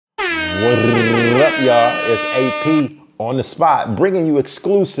What up, y'all? It's AP on the spot, bringing you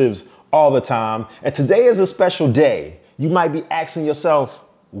exclusives all the time. And today is a special day. You might be asking yourself,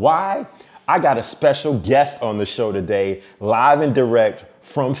 why? I got a special guest on the show today, live and direct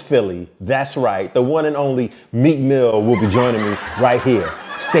from Philly. That's right, the one and only Meek Mill will be joining me right here.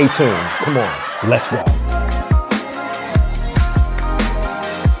 Stay tuned. Come on, let's go.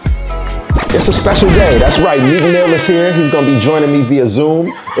 It's a special day. That's right. Meek Mill is here. He's going to be joining me via Zoom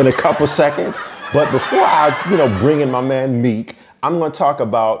in a couple seconds. But before I, bring in my man Meek, I'm going to talk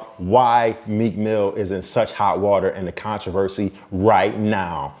about why Meek Mill is in such hot water and the controversy right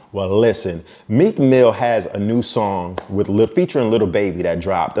now. Well, listen, Meek Mill has a new song featuring Lil Baby that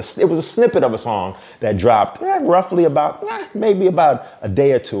dropped. It was a snippet of a song that dropped roughly maybe about a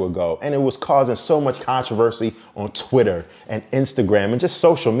day or two ago. And it was causing so much controversy on Twitter and Instagram and just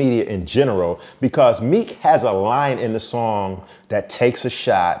social media in general, because Meek has a line in the song that takes a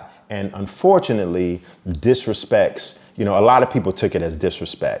shot and unfortunately disrespects. A lot of people took it as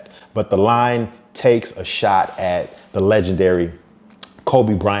disrespect, but the line takes a shot at the legendary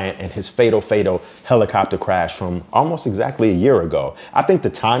Kobe Bryant and his fatal helicopter crash from almost exactly a year ago. I think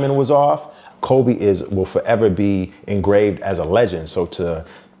the timing was off. Kobe will forever be engraved as a legend. So to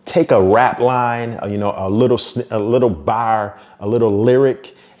take a rap line, a little bar, a little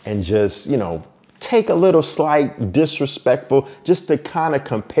lyric, and just, take a little slight disrespectful, just to kind of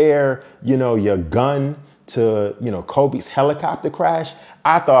compare, your gun to, Kobe's helicopter crash,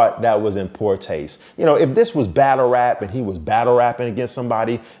 I thought that was in poor taste. If this was battle rap and he was battle rapping against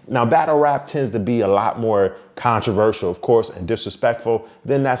somebody, now battle rap tends to be a lot more controversial, of course, and disrespectful,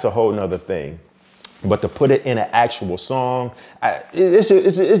 then that's a whole nother thing. But to put it in an actual song,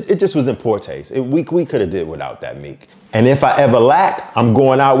 it just was in poor taste. We could have did without that, Meek. And if I ever lack, I'm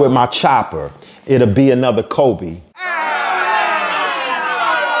going out with my chopper. It'll be another Kobe.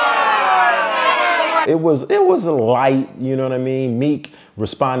 It was a light, you know what I mean? Meek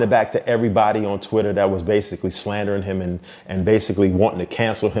responded back to everybody on Twitter that was basically slandering him and basically wanting to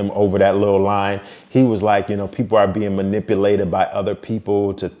cancel him over that little line. He was like, people are being manipulated by other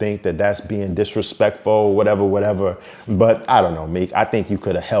people to think that that's being disrespectful, whatever. But I don't know, Meek, I think you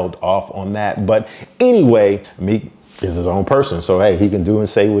could have held off on that. But anyway, Meek is his own person. So, hey, he can do and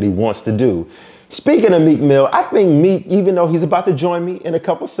say what he wants to do. Speaking of Meek Mill, I think Meek, even though he's about to join me in a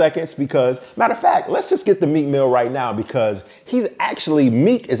couple seconds, because matter of fact, let's just get to Meek Mill right now, because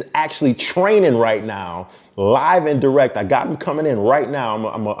Meek is actually training right now, live and direct. I got him coming in right now.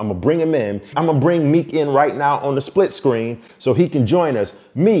 I'm gonna bring him in. I'm gonna bring Meek in right now on the split screen so he can join us.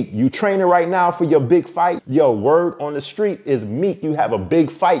 Meek, you training right now for your big fight? Yo, word on the street is Meek, you have a big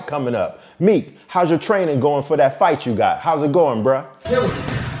fight coming up. Meek, how's your training going for that fight you got? How's it going, bruh?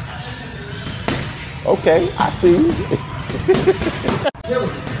 Okay, I see you.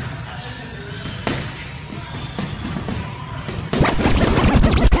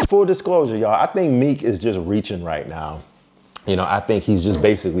 Full disclosure, y'all, I think Meek is just reaching right now. I think he's just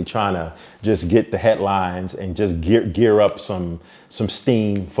basically trying to just get the headlines and just gear up some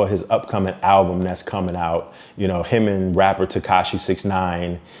steam for his upcoming album that's coming out. Him and rapper Tekashi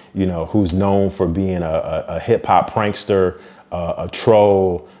 6ix9ine, who's known for being a hip hop prankster, a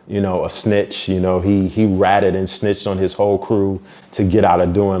troll, a snitch. He ratted and snitched on his whole crew to get out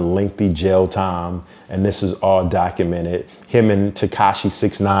of doing lengthy jail time. And this is all documented. Him and Tekashi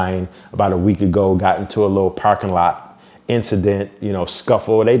 6ix9ine about a week ago got into a little parking lot incident,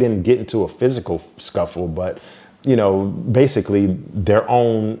 scuffle. They didn't get into a physical scuffle, but, basically their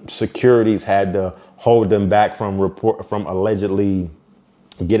own securities had to hold them back from allegedly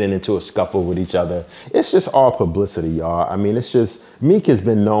getting into a scuffle with each other. It's just all publicity, y'all. I mean, it's just, Meek has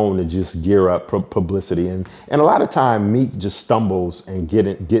been known to just gear up publicity. And a lot of time Meek just stumbles and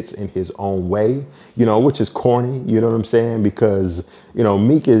gets in his own way, which is corny, you know what I'm saying? Because,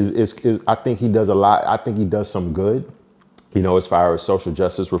 Meek is I think he does a lot. I think he does some good, as far as social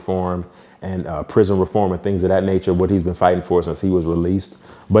justice reform and prison reform and things of that nature, what he's been fighting for since he was released.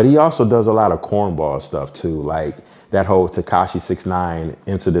 But he also does a lot of cornball stuff too, like that whole Tekashi 6ix9ine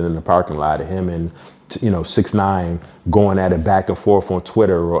incident in the parking lot of him and, 6ix9ine going at it back and forth on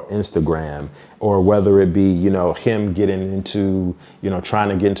Twitter or Instagram, or whether it be, him getting into, trying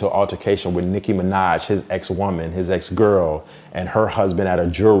to get into an altercation with Nicki Minaj, his ex-woman, his ex-girl, and her husband at a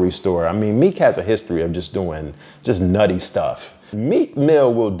jewelry store. I mean, Meek has a history of just doing nutty stuff. Meek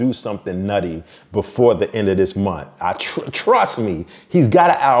Mill will do something nutty before the end of this month. Trust me, he's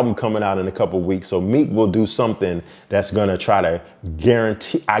got an album coming out in a couple weeks, so Meek will do something that's gonna try to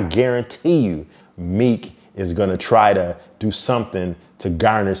I guarantee you, Meek is going to try to do something to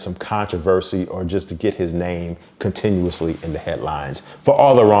garner some controversy or just to get his name continuously in the headlines for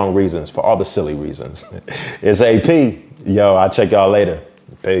all the wrong reasons, for all the silly reasons. It's AP. Yo, I'll check y'all later.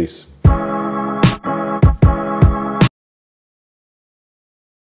 Peace.